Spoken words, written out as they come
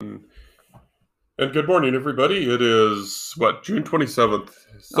And good morning, everybody. It is, June 27th?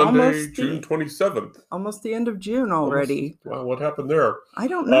 Sunday, June 27th. Almost the end of June already. Wow, what happened there? I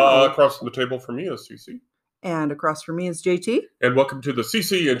don't know. Across from the table from me is CC. And across from me is JT. And welcome to the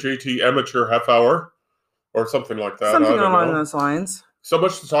CC and JT Amateur Half Hour, or something like that. Something along those lines. So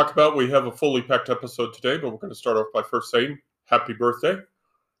much to talk about. We have a fully packed episode today, but we're going to start off by first saying happy birthday.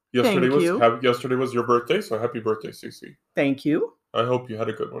 Yesterday was your birthday, so happy birthday, CC. Thank you. I hope you had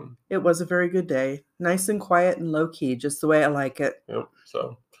a good one. It was a very good day. Nice and quiet and low-key, just the way I like it. Yep,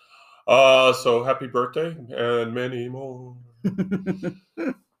 so happy birthday and many more.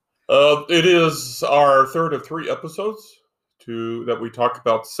 It is our third of 3 episodes that we talk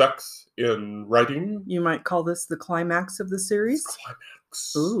about sex in writing. You might call this the climax of the series?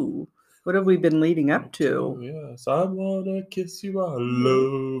 Climax. Ooh. What have we been leading up to? Yes, I wanna kiss you, I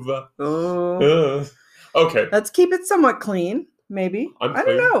love. Oh. Okay. Let's keep it somewhat clean. Maybe. I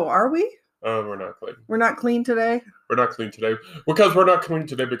don't know. Are we? We're not clean. We're not clean today? We're not clean today. Because we're not clean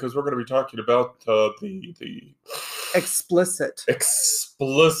today because we're going to be talking about the explicit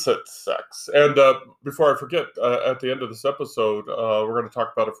sex. And before I forget, at the end of this episode, we're going to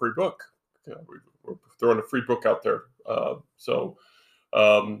talk about a free book. Yeah, we're throwing a free book out there. So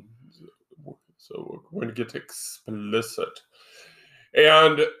we're going to get explicit.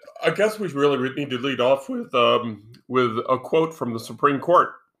 And I guess we really need to lead off with a quote from the Supreme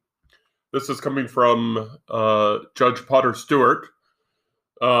Court. This is coming from Judge Potter Stewart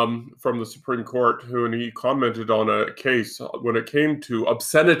from the Supreme Court, and he commented on a case when it came to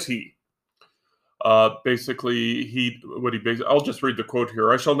obscenity. I'll just read the quote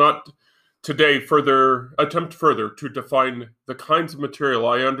here. I shall not today attempt further to define the kinds of material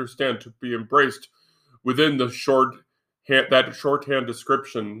I understand to be embraced within the shorthand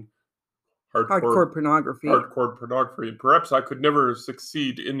description, hardcore pornography. Hardcore pornography. And perhaps I could never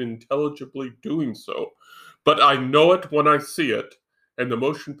succeed in intelligibly doing so. But I know it when I see it, and the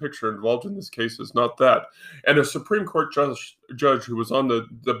motion picture involved in this case is not that. And a Supreme Court judge who was on the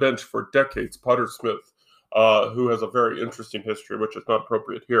bench for decades, Potter Smith, who has a very interesting history, which is not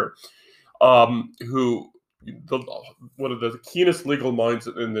appropriate here, one of the keenest legal minds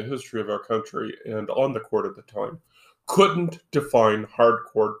in the history of our country and on the court at the time, couldn't define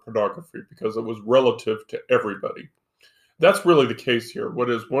hardcore pornography because it was relative to everybody. That's really the case here.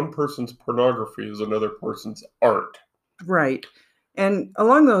 What is one person's pornography is another person's art. Right. And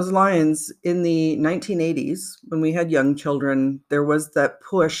along those lines, in the 1980s, when we had young children, there was that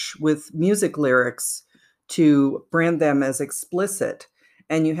push with music lyrics to brand them as explicit.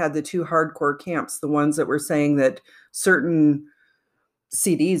 And you had the two hardcore camps, the ones that were saying that certain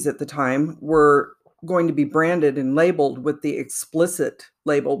CDs at the time were going to be branded and labeled with the explicit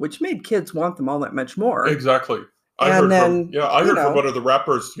label, which made kids want them all that much more. Exactly. I heard from one of the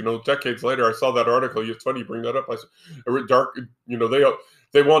rappers, decades later. I saw that article. It's funny you bring that up. I said,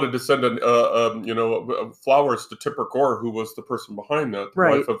 they wanted to send flowers to Tipper Gore, who was the person behind that, the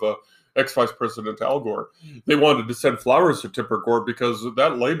wife of ex-Vice President Al Gore. They wanted to send flowers to Tipper Gore because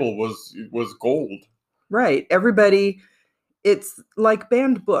that label was gold. Right. Everybody, it's like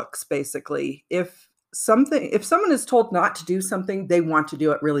banned books, basically. If someone is told not to do something, they want to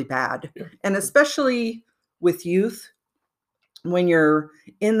do it really bad. Yeah. And especially with youth, when you're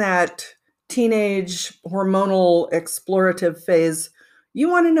in that teenage hormonal explorative phase, you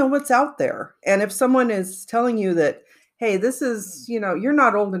want to know what's out there. And if someone is telling you that, hey, this is, you're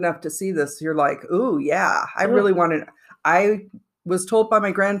not old enough to see this, you're like, ooh, yeah, I really want to. I was told by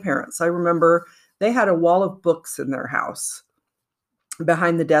my grandparents, I remember they had a wall of books in their house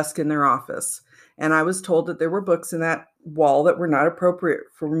behind the desk in their office. And I was told that there were books in that wall that were not appropriate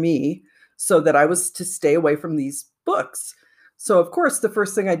for me, so that I was to stay away from these books. So, of course, the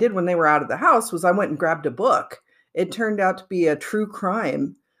first thing I did when they were out of the house was I went and grabbed a book. It turned out to be a true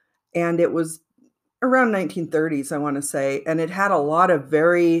crime. And it was around 1930s, I want to say. And it had a lot of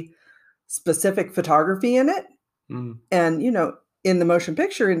very specific photography in it. Mm. And, in the motion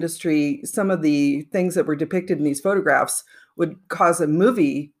picture industry, some of the things that were depicted in these photographs would cause a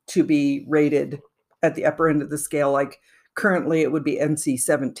movie to be rated at the upper end of the scale. Like currently it would be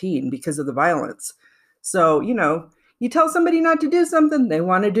NC-17 because of the violence. So, you tell somebody not to do something, they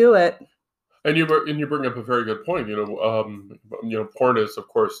want to do it. And you bring up a very good point. Porn is, of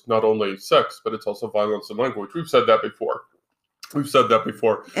course, not only sex, but it's also violence and language. We've said that before.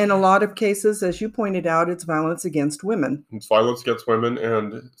 In a lot of cases, as you pointed out, it's violence against women. It's violence against women.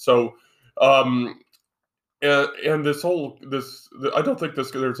 And so, and I don't think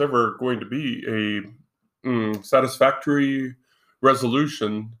there's ever going to be a satisfactory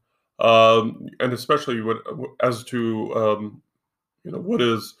resolution, and especially as to what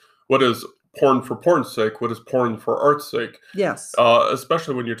is porn for porn's sake? What is porn for art's sake? Yes.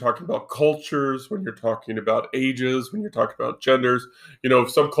 Especially when you're talking about cultures, when you're talking about ages, when you're talking about genders.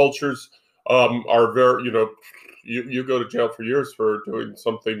 Some cultures are very, you go to jail for years for doing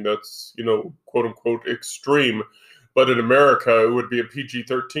something that's, quote unquote extreme. But in America, it would be a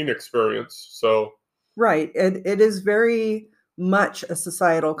PG-13 experience. So. Right. It is very much a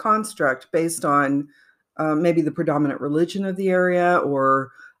societal construct based on maybe the predominant religion of the area,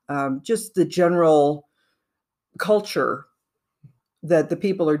 or just the general culture that the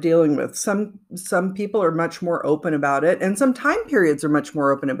people are dealing with. Some people are much more open about it, and some time periods are much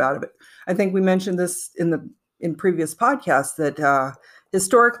more open about it. I think we mentioned this in previous podcasts that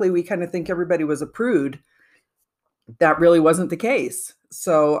historically we kind of think everybody was a prude. That really wasn't the case.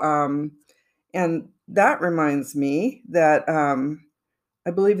 So, and that reminds me that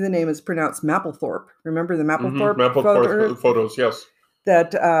I believe the name is pronounced Mapplethorpe. Remember the Mapplethorpe, photos? Yes.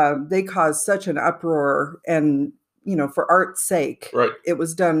 That they caused such an uproar, and for art's sake, right? It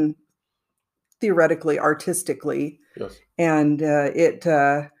was done theoretically, artistically, yes, and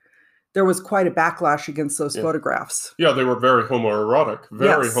there was quite a backlash against those photographs. Yeah, they were very homoerotic,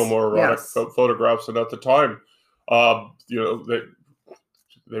 photographs, and at the time,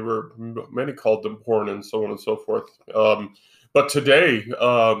 they were, many called them porn and so on and so forth. But today,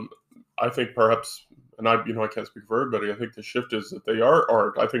 I think perhaps, and I can't speak for everybody, I think the shift is that they are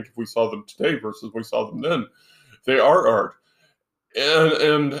art. I think if we saw them today versus we saw them then, they are art.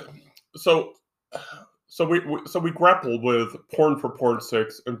 And so we grapple with porn for porn's sake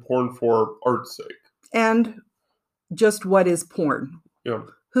and porn for art's sake. And just what is porn? Yeah.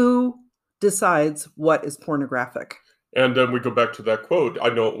 Who decides what is pornographic? And then we go back to that quote, I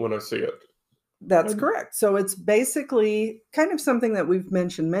know it when I see it. That's correct. So it's basically kind of something that we've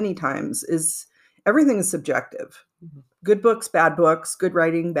mentioned many times, is everything is subjective. Mm-hmm. Good books, bad books, good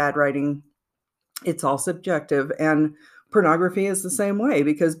writing, bad writing. It's all subjective. And pornography is the same way,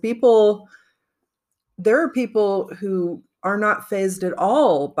 because there are people who are not fazed at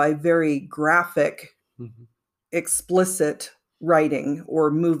all by very graphic, explicit writing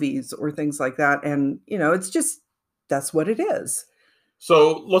or movies or things like that. And, it's just, that's what it is.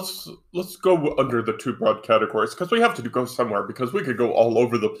 So let's go under the two broad categories, because we have to go somewhere, because we could go all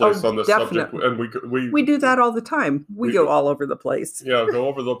over the place on this subject, and we do that all the time. We go all over the place. Yeah, go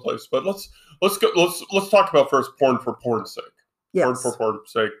over the place. But let's talk about first porn for porn's sake. Yes. Porn for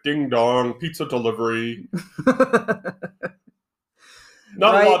porn's sake. Ding dong, pizza delivery.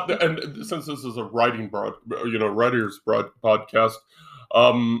 Not a lot, and since this is a writer's podcast,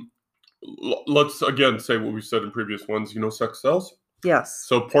 let's again say what we said in previous ones. Sex sells. Yes.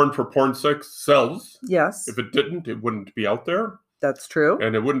 So porn for porn's sake sells. Yes. If it didn't, it wouldn't be out there. That's true.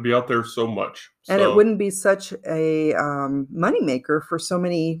 And it wouldn't be out there so much. And it wouldn't be such a moneymaker for so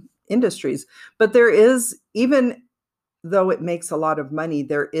many industries. But there is, even though it makes a lot of money,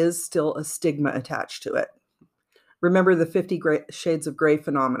 there is still a stigma attached to it. Remember the 50 Shades of Grey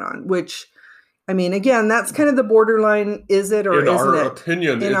phenomenon, which, I mean, again, that's kind of the borderline. Is it or isn't it? In our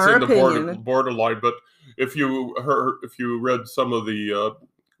opinion, it's in the borderline. But if you read some of the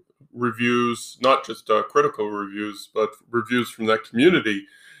reviews, not just critical reviews, but reviews from that community,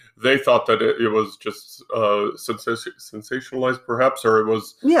 they thought that it was just sensationalized, perhaps, or it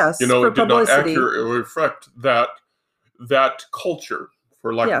was, it did not accurately reflect that culture,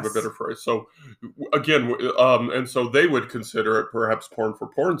 for lack of a better phrase. So again, and so they would consider it perhaps porn for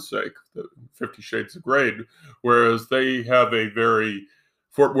porn's sake, the 50 Shades of Grey, whereas they have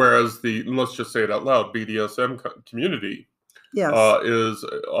let's just say it out loud, BDSM community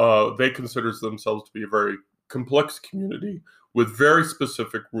they consider themselves to be a very complex community with very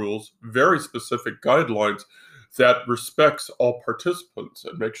specific rules, very specific guidelines that respects all participants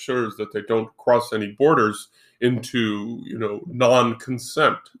and makes sure that they don't cross any borders into,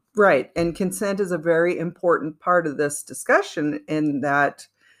 non-consent. Right. And consent is a very important part of this discussion, in that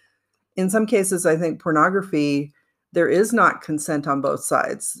in some cases, I think pornography, there is not consent on both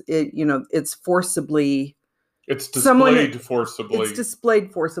sides. It's forcibly. It's displayed forcibly. It's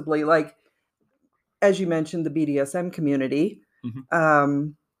displayed forcibly. Like, as you mentioned, the BDSM community,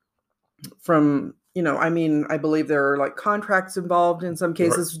 from, I believe there are like contracts involved in some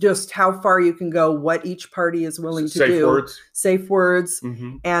cases, just how far you can go, what each party is willing to do. Safe words,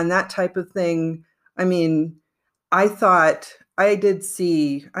 and that type of thing. I mean, I did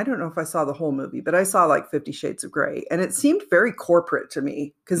see, I don't know if I saw the whole movie, but I saw like 50 Shades of Grey, and it seemed very corporate to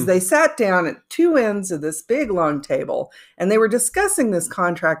me, because they sat down at two ends of this big long table and they were discussing this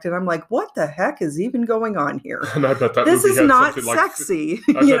contract, and I'm like, what the heck is even going on here? And I bet that this movie is not sexy.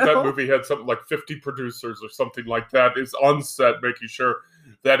 I bet that movie had something like 50 producers or something like that is on set, making sure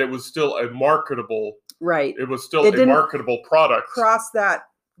that it was still a marketable. Right. It was still a marketable product. Cross that.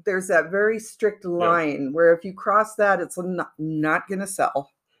 There's that very strict line where if you cross that, it's not going to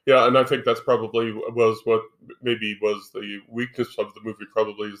sell. Yeah, and I think that's probably was what maybe was the weakness of the movie.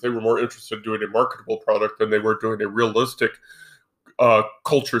 Probably is they were more interested in doing a marketable product than they were doing a realistic,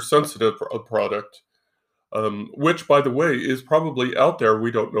 culture-sensitive product. Which, by the way, is probably out there. We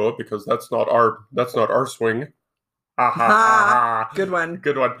don't know it because that's not our swing. Good one.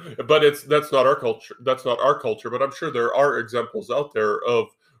 Good one. But that's not our culture. That's not our culture. But I'm sure there are examples out there of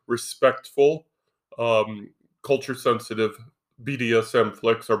respectful, culture-sensitive BDSM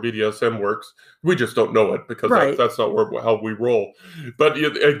flicks or BDSM works. We just don't know it because that's not how we roll. But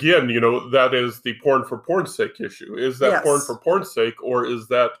again, that is the porn for porn's sake issue. Is that porn for porn's sake, or is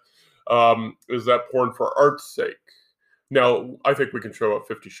that porn for art's sake? Now, I think we can show up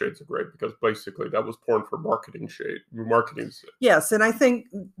 50 Shades of Grey because basically that was porn for marketing sake. Yes, and I think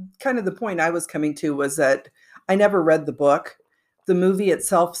kind of the point I was coming to was that I never read the book. The movie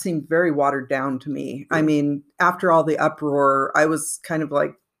itself seemed very watered down to me. I mean, after all the uproar, I was kind of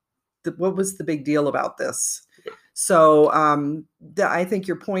like, what was the big deal about this? Yeah. So I think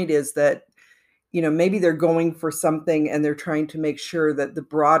your point is that, maybe they're going for something and they're trying to make sure that the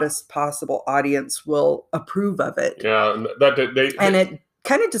broadest possible audience will approve of it. Yeah, and it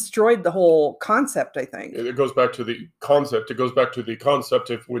kind of destroyed the whole concept, I think. It goes back to the concept. It goes back to the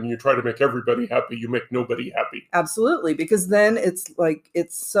concept of when you try to make everybody happy, you make nobody happy. Absolutely, because then it's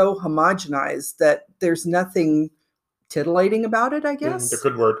so homogenized that there's nothing titillating about it, I guess. The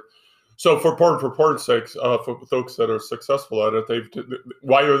good word. So for porn's sake, for folks that are successful at it,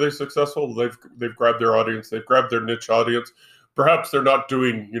 why are they successful? They've grabbed their audience. They've grabbed their niche audience. Perhaps they're not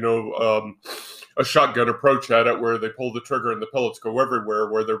doing, a shotgun approach at it where they pull the trigger and the pellets go everywhere,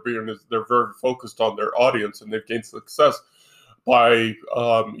 where they're very focused on their audience, and they've gained success by,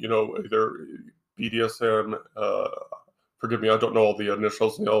 either BDSM, forgive me, I don't know all the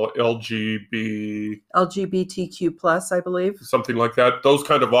initials, LGBTQ plus, I believe. Something like that. Those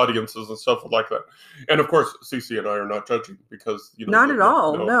kind of audiences and stuff like that. And of course, Cece and I are not judging because, not at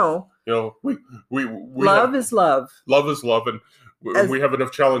all. No. We love is love. Love is love. And we have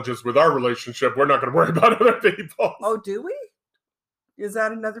enough challenges with our relationship. We're not going to worry about other people. Oh, do we? Is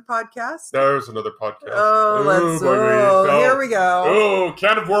that another podcast? There's another podcast. Oh, here we go. Oh,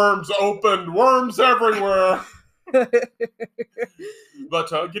 can of worms opened. Worms everywhere. But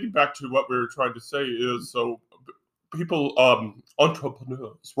getting back to what we were trying to say is, so people,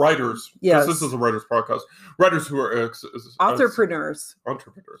 entrepreneurs, writers. Yes, this is a writers podcast. Writers who are entrepreneurs.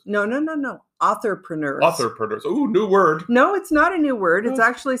 No. Authorpreneurs. Ooh, new word. No, it's not a new word. It's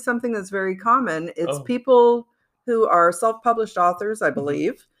actually something that's very common. It's people who are self-published authors, I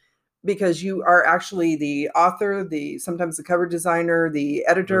believe. Because you are actually the author, sometimes the cover designer, the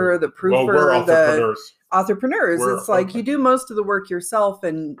editor, the proofer, we're authorpreneurs. It's like you do most of the work yourself,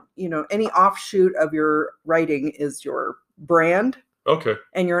 and any offshoot of your writing is your brand. Okay.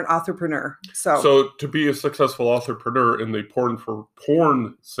 And you're an authorpreneur. So to be a successful authorpreneur in the porn for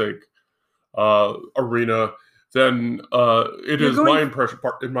porn sake arena, then it is my impression.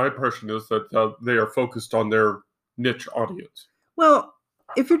 My impression is that they are focused on their niche audience. Well,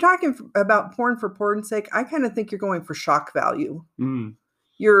 if you're talking about porn for porn's sake, I kind of think you're going for shock value. Mm.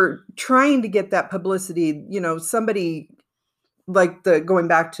 You're trying to get that publicity, somebody like going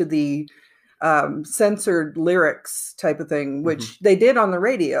back to the censored lyrics type of thing, which they did on the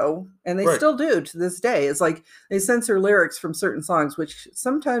radio and they still do to this day. It's like they censor lyrics from certain songs, which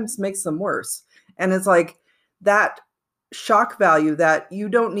sometimes makes them worse. And it's like that shock value that you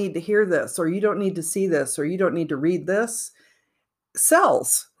don't need to hear this, or you don't need to see this, or you don't need to read this,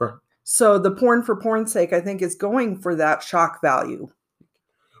 sells. Right. So the porn for porn's sake, I think, is going for that shock value.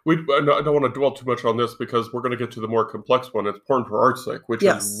 I don't want to dwell too much on this because we're going to get to the more complex one. It's porn for art's sake, which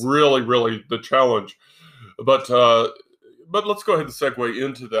is really, really the challenge. But let's go ahead and segue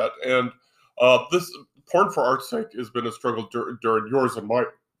into that. And this porn for art's sake has been a struggle during yours and my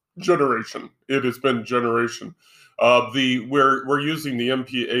generation. It has been generation. We're using the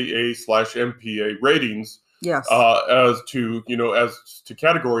MPAA/MPA ratings. Yes. As to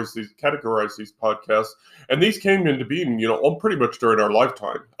categorize these podcasts, and these came into being, pretty much during our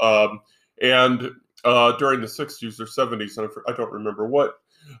lifetime, and during the 60s or 70s, and I don't remember what.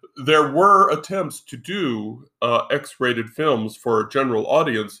 There were attempts to do X-rated films for a general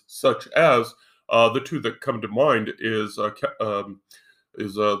audience, such as the two that come to mind is I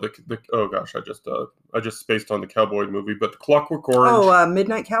just spaced on the cowboy movie, but Clockwork Orange. Oh,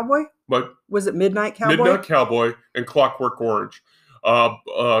 Midnight Cowboy? What? Was it Midnight Cowboy? Midnight Cowboy and Clockwork Orange.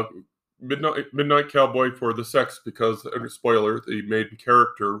 Midnight Cowboy for the sex, because, spoiler, the main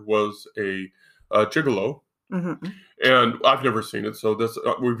character was a gigolo. Mm-hmm. And I've never seen it, so this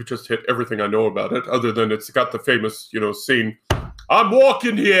we've just hit everything I know about it, other than it's got the famous, scene, "I'm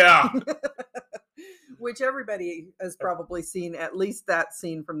walking here." Which everybody has probably seen at least that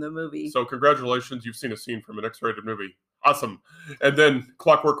scene from the movie. So congratulations, you've seen a scene from an X-rated movie. Awesome. And then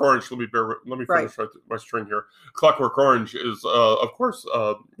Clockwork Orange. Let me finish my string here. Clockwork Orange is, of course,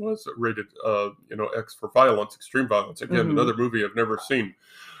 was rated, X for violence, extreme violence. Again, another movie I've never seen.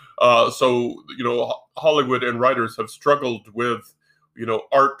 So Hollywood and writers have struggled with,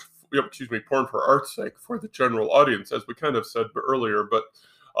 porn for art's sake, for the general audience, as we kind of said earlier. But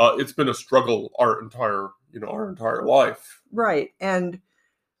it's been a struggle our entire life. Right. And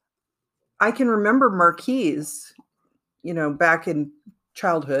I can remember marquees, back in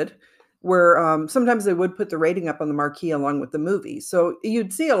childhood, where sometimes they would put the rating up on the marquee along with the movie. So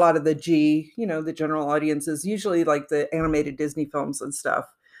you'd see a lot of the the general audiences, usually like the animated Disney films and stuff.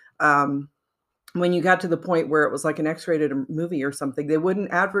 When you got to the point where it was like an X-rated movie or something, they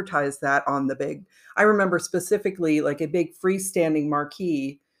wouldn't advertise that on the big. I remember specifically like a big freestanding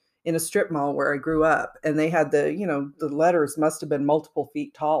marquee in a strip mall where I grew up, and they had the letters must have been multiple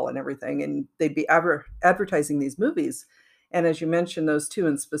feet tall and everything, and they'd be advertising these movies. And as you mentioned, those two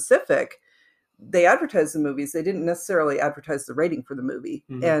in specific, they advertised the movies. They didn't necessarily advertise the rating for the movie.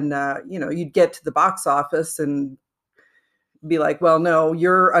 And you'd get to the box office and be like, well, no,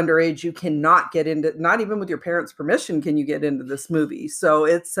 you're underage. You cannot get into, not even with your parents' permission can you get into this movie. So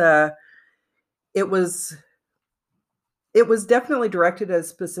it was definitely directed at a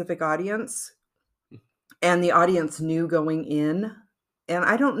specific audience, and the audience knew going in. And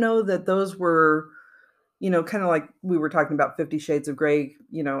I don't know that those were, kind of like we were talking about 50 Shades of Grey,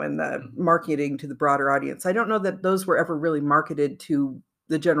 and the marketing to the broader audience. I don't know that those were ever really marketed to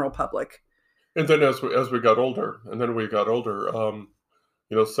the general public. And then as we got older,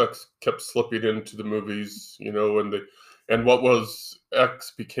 sex kept slipping into the movies, and what was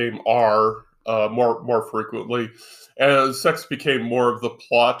X became R more frequently, as sex became more of the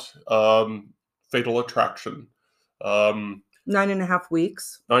plot. Fatal Attraction. 9.5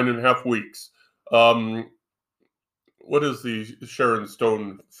 weeks. 9.5 weeks. What is the Sharon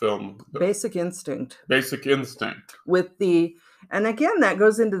Stone film? Basic Instinct. Basic Instinct. And again, that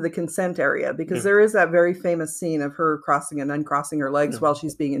goes into the consent area, because there is that very famous scene of her crossing and uncrossing her legs while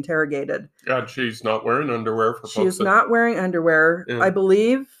she's being interrogated. And she's not wearing underwear. She is not wearing underwear. I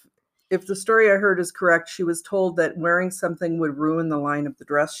believe, if the story I heard is correct, she was told that wearing something would ruin the line of the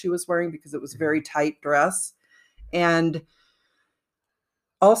dress she was wearing, because it was a very tight dress. And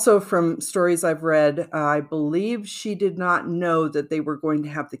also from stories I've read, I believe she did not know that they were going to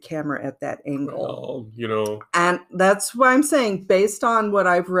have the camera at that angle. Well, And that's why I'm saying, based on what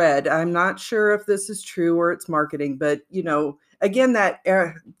I've read, I'm not sure if this is true or it's marketing, but, again, that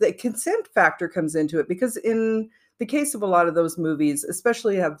the consent factor comes into it, because in the case of a lot of those movies,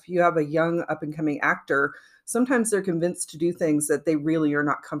 especially if you have a young up-and-coming actor, sometimes they're convinced to do things that they really are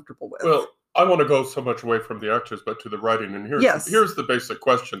not comfortable with. Well, I want to go so much away from the actors, but to the writing. And here's the basic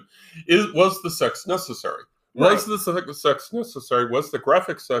question: was the sex necessary? Was the sex necessary? Was the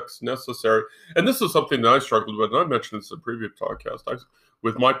graphic sex necessary? And this is something that I struggled with, and I mentioned this in a previous podcast.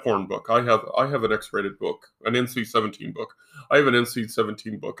 With my porn book, I have an X-rated book, an NC-17 book. I have an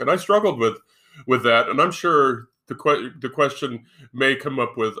NC-17 book, and I struggled with that. And I'm sure the question may come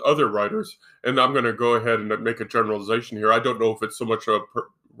up with other writers, and I'm going to go ahead and make a generalization here. I don't know if it's so much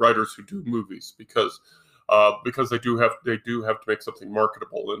writers who do movies, because they do have to make something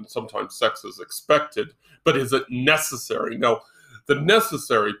marketable, and sometimes sex is expected, but is it necessary? Now, the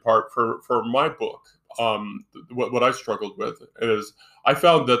necessary part for my book, what I struggled with, is I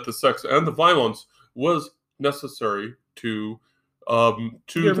found that the sex and the violence was necessary to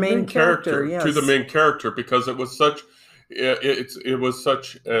the main character, to the main character, because it was such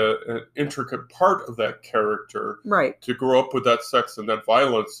an intricate part of that character, right, to grow up with that sex and that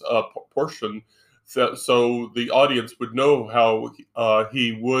violence portion, so the audience would know how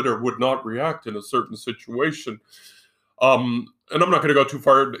he would or would not react in a certain situation. And I'm not going to go too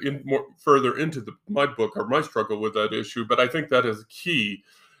further into my book or my struggle with that issue, but I think that is key.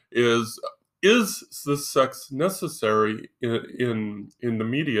 Is the sex necessary in the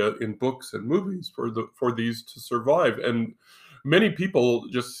media, in books and movies, for these to survive? And many people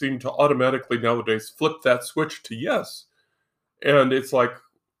just seem to automatically nowadays flip that switch to yes, and it's like,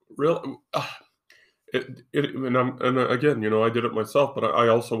 really. And again, I did it myself, but I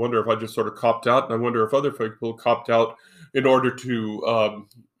also wonder if I just sort of copped out, and I wonder if other people copped out in order to,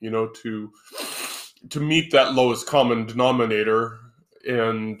 to meet that lowest common denominator.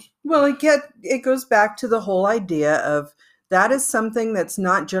 And well, it goes back to the whole idea of that is something that's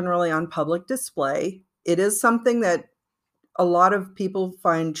not generally on public display. It is something that a lot of people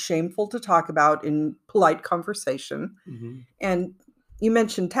find shameful to talk about in polite conversation. And you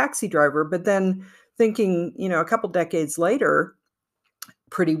mentioned Taxi Driver, but then thinking, a couple decades later,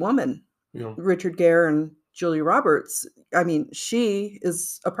 Pretty Woman, Richard Gere and Julia Roberts. I mean, she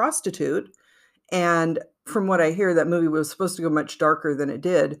is a prostitute. And from what I hear, that movie was supposed to go much darker than it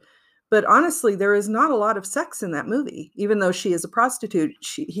did. But honestly, there is not a lot of sex in that movie. Even though she is a prostitute,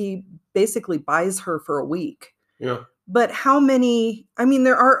 he basically buys her for a week. Yeah. But how many, I mean,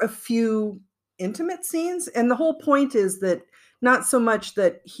 there are a few intimate scenes. And the whole point is that not so much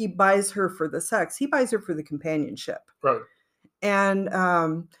that he buys her for the sex, he buys her for the companionship. Right.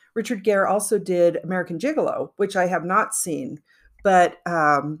 And Richard Gere also did American Gigolo, which I have not seen. But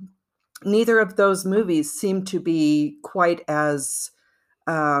neither of those movies seem to be quite as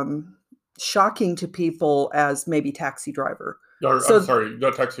shocking to people as maybe Taxi Driver. I'm sorry,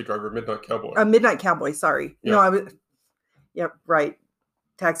 not Taxi Driver, Midnight Cowboy. Midnight Cowboy, sorry. Yeah. Right.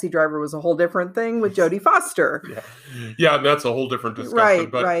 Taxi Driver was a whole different thing with Jodie Foster. Yeah, and that's a whole different discussion.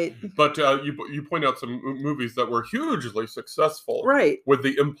 Right. But you point out some movies that were hugely successful. Right. With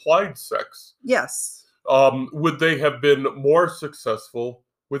the implied sex. Yes. Would they have been more successful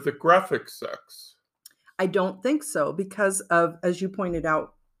with the graphic sex? I don't think so, because of, as you pointed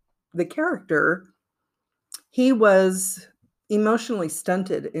out, the character, he was emotionally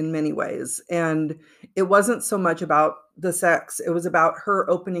stunted in many ways. And it wasn't so much about the sex. It was about her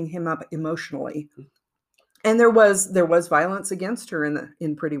opening him up emotionally. And there was violence against her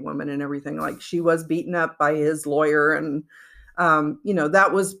in Pretty Woman and everything. Like, she was beaten up by his lawyer, and that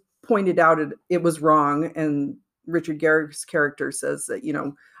was pointed out. It was wrong. And Richard Gere's character says that,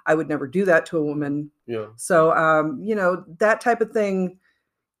 I would never do that to a woman. Yeah. So, that type of thing,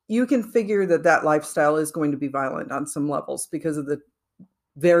 you can figure that lifestyle is going to be violent on some levels because of the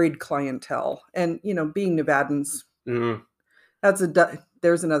varied clientele. And, being Nevadans,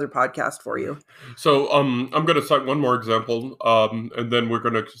 there's another podcast for you. So I'm going to cite one more example, and then we're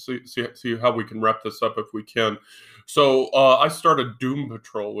going to see how we can wrap this up if we can. So I started Doom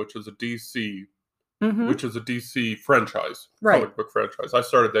Patrol, which is a DC franchise, comic book franchise. I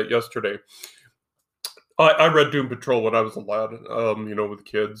started that yesterday. I read Doom Patrol when I was a lad, with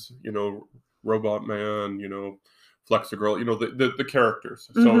kids, Robot Man, Flexigirl, the characters.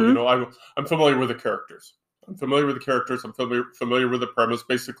 So, I'm familiar with the characters. I'm familiar with the premise.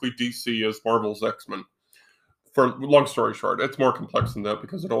 Basically, DC is Marvel's X-Men. For long story short, it's more complex than that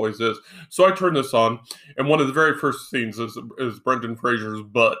because it always is. So I turn this on, and one of the very first scenes is Brendan Fraser's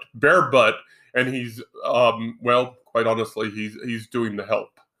bare butt, and he's, quite honestly, he's doing the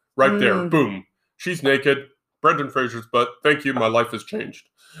help right there. Boom. She's naked. Brendan Fraser's butt. Thank you. My life has changed.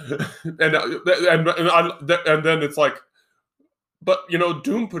 and then it's like, but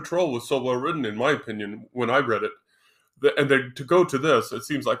Doom Patrol was so well written, in my opinion, when I read it. And then to go to this, it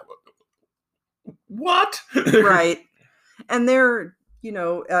seems like, what? Right. And they're,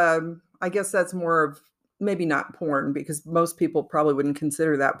 I guess that's more of, maybe not porn, because most people probably wouldn't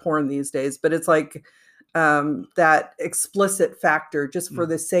consider that porn these days, but it's like that explicit factor just for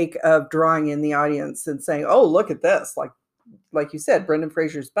the sake of drawing in the audience and saying, oh, look at this. Like you said, Brendan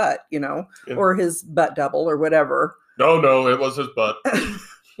Fraser's butt, or his butt double or whatever. No, it was his butt.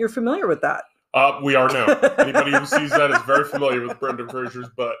 You're familiar with that. We are now. Anybody who sees that is very familiar with Brendan Fraser's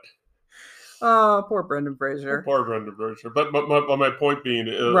butt. Oh, poor Brendan Fraser. Poor Brendan Fraser. But my point being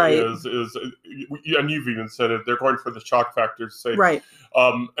is, and you've even said it, they're going for the shock factor to say, right.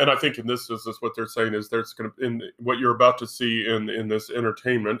 And I think in this is what they're saying is there's going to, in what you're about to see in this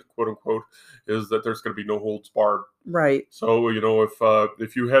entertainment, quote unquote, is that there's going to be no holds barred. Right. So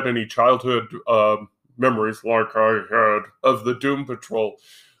if you had any childhood memories like I had of the Doom Patrol,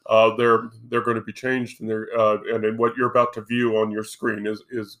 they're going to be changed, and and in what you're about to view on your screen is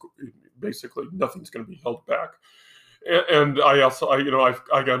basically nothing's going to be held back. And I also, I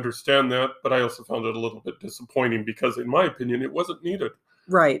understand that, but I also found it a little bit disappointing because, in my opinion, it wasn't needed.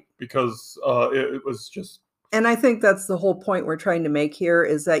 Right. Because it was just. And I think that's the whole point we're trying to make here,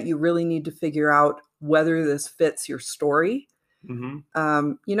 is that you really need to figure out whether this fits your story.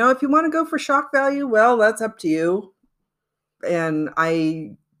 Mm-hmm. If you want to go for shock value, well, that's up to you. And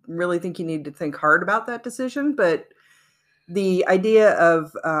I really think you need to think hard about that decision. But the idea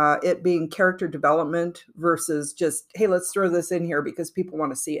of it being character development versus just, hey, let's throw this in here because people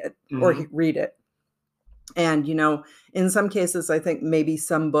want to see it or read it. And, in some cases, I think maybe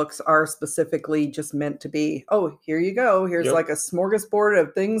some books are specifically just meant to be, oh, here you go. Here's Yep. like a smorgasbord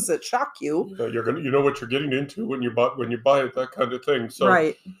of things that shock you. Yeah, you know what you're getting into when you buy it, that kind of thing. So,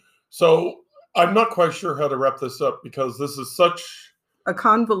 Right. So I'm not quite sure how to wrap this up because this is such a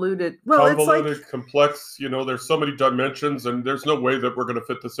convoluted, it's like complex. There's so many dimensions, and there's no way that we're going to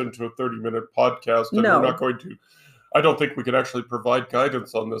fit this into a 30-minute podcast. And No. we're not going to. I don't think we can actually provide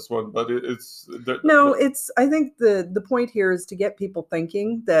guidance on this one, but it's I think the point here is to get people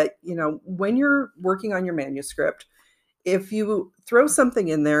thinking that, when you're working on your manuscript, if you throw something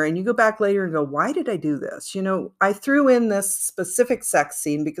in there and you go back later and go, why did I do this? I threw in this specific sex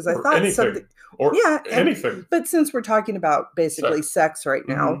scene because I thought anything. Anything. But since we're talking about basically sex right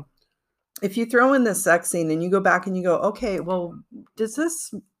now, if you throw in this sex scene and you go back and you go, okay, well, does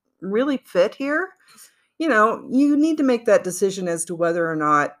this really fit here? You need to make that decision as to whether or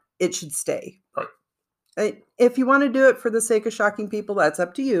not it should stay. Right. If you want to do it for the sake of shocking people, that's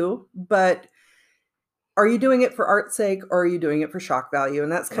up to you. But are you doing it for art's sake, or are you doing it for shock value?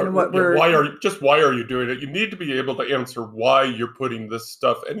 And that's kind of what we're... Why are you doing it? You need to be able to answer why you're putting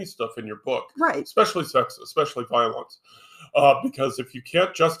any stuff in your book. Right. Especially sex, especially violence. Because if you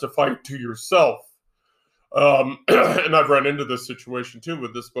can't justify it to yourself, and I've run into this situation too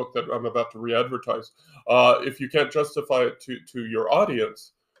with this book that I'm about to re-advertise. If you can't justify it to your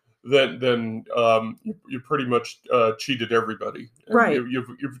audience, then you pretty much cheated everybody. And right.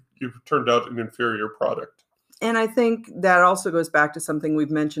 You've turned out an inferior product. And I think that also goes back to something we've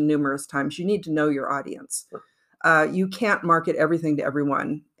mentioned numerous times. You need to know your audience. Sure. You can't market everything to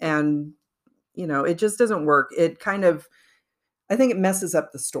everyone, and it just doesn't work. It kind of, I think it messes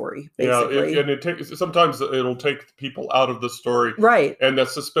up the story, basically. Yeah, and sometimes it'll take people out of the story. Right. And that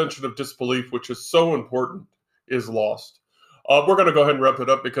suspension of disbelief, which is so important, is lost. We're going to go ahead and wrap it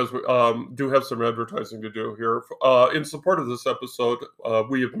up because we do have some advertising to do here. In support of this episode,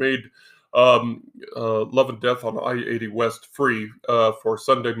 we have made Love and Death on I-80 West free for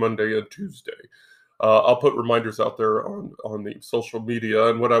Sunday, Monday, and Tuesday. I'll put reminders out there on the social media.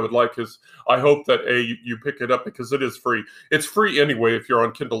 And what I would like is, I hope that you pick it up because it is free. It's free anyway if you're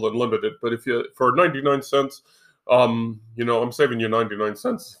on Kindle Unlimited. But if you, for 99 cents, I'm saving you 99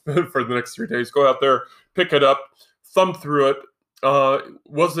 cents for the next 3 days. Go out there, pick it up, thumb through it.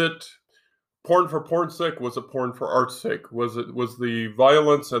 Was it porn for porn's sake? Was it porn for art's sake? Was the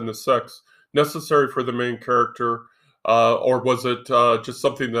violence and the sex necessary for the main character? Or was it just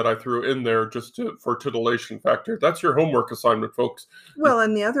something that I threw in there just for titillation factor? That's your homework assignment, folks. Well,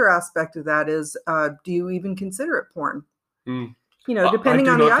 and the other aspect of that is, do you even consider it porn? Depending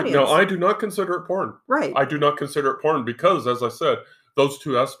on the audience. No, I do not consider it porn. Right. I do not consider it porn because, as I said, those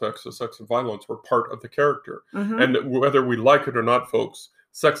two aspects of sex and violence were part of the character. Mm-hmm. And whether we like it or not, folks,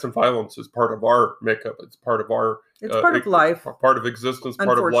 sex and violence is part of our makeup. It's part of our... It's part of life. Part of existence,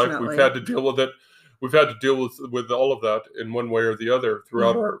 part of life. We've had to deal with it. We've had to deal with all of that in one way or the other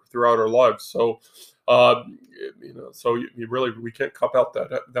throughout our lives. So, we can't cop out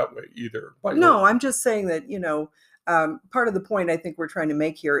that way either. No, I'm just saying that part of the point I think we're trying to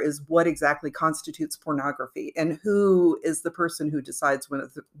make here is what exactly constitutes pornography, and who is the person who decides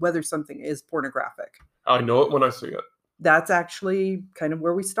whether something is pornographic. I know it when I see it. That's actually kind of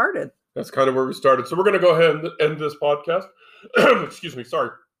where we started. So we're going to go ahead and end this podcast. Excuse me. Sorry.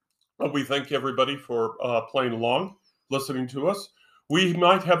 We thank everybody for playing along, listening to us. We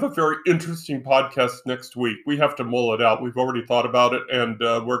might have a very interesting podcast next week. We have to mull it out. We've already thought about it, and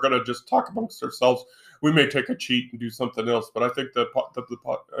we're going to just talk amongst ourselves. We may take a cheat and do something else, but I think the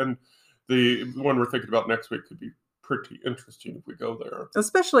one we're thinking about next week could be pretty interesting if we go there.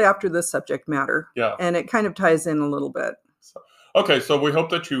 Especially after this subject matter. Yeah. And it kind of ties in a little bit. So we hope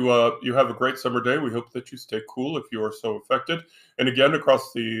that you have a great summer day. We hope that you stay cool if you are so affected. And again,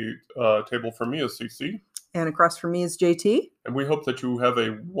 across the table from me is CC. And across from me is JT. And we hope that you have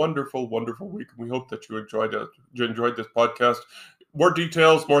a wonderful, wonderful week. And we hope that you enjoyed this podcast. More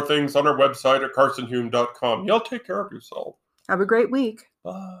details, more things on our website at carsonhume.com. Y'all take care of yourself. Have a great week.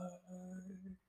 Bye.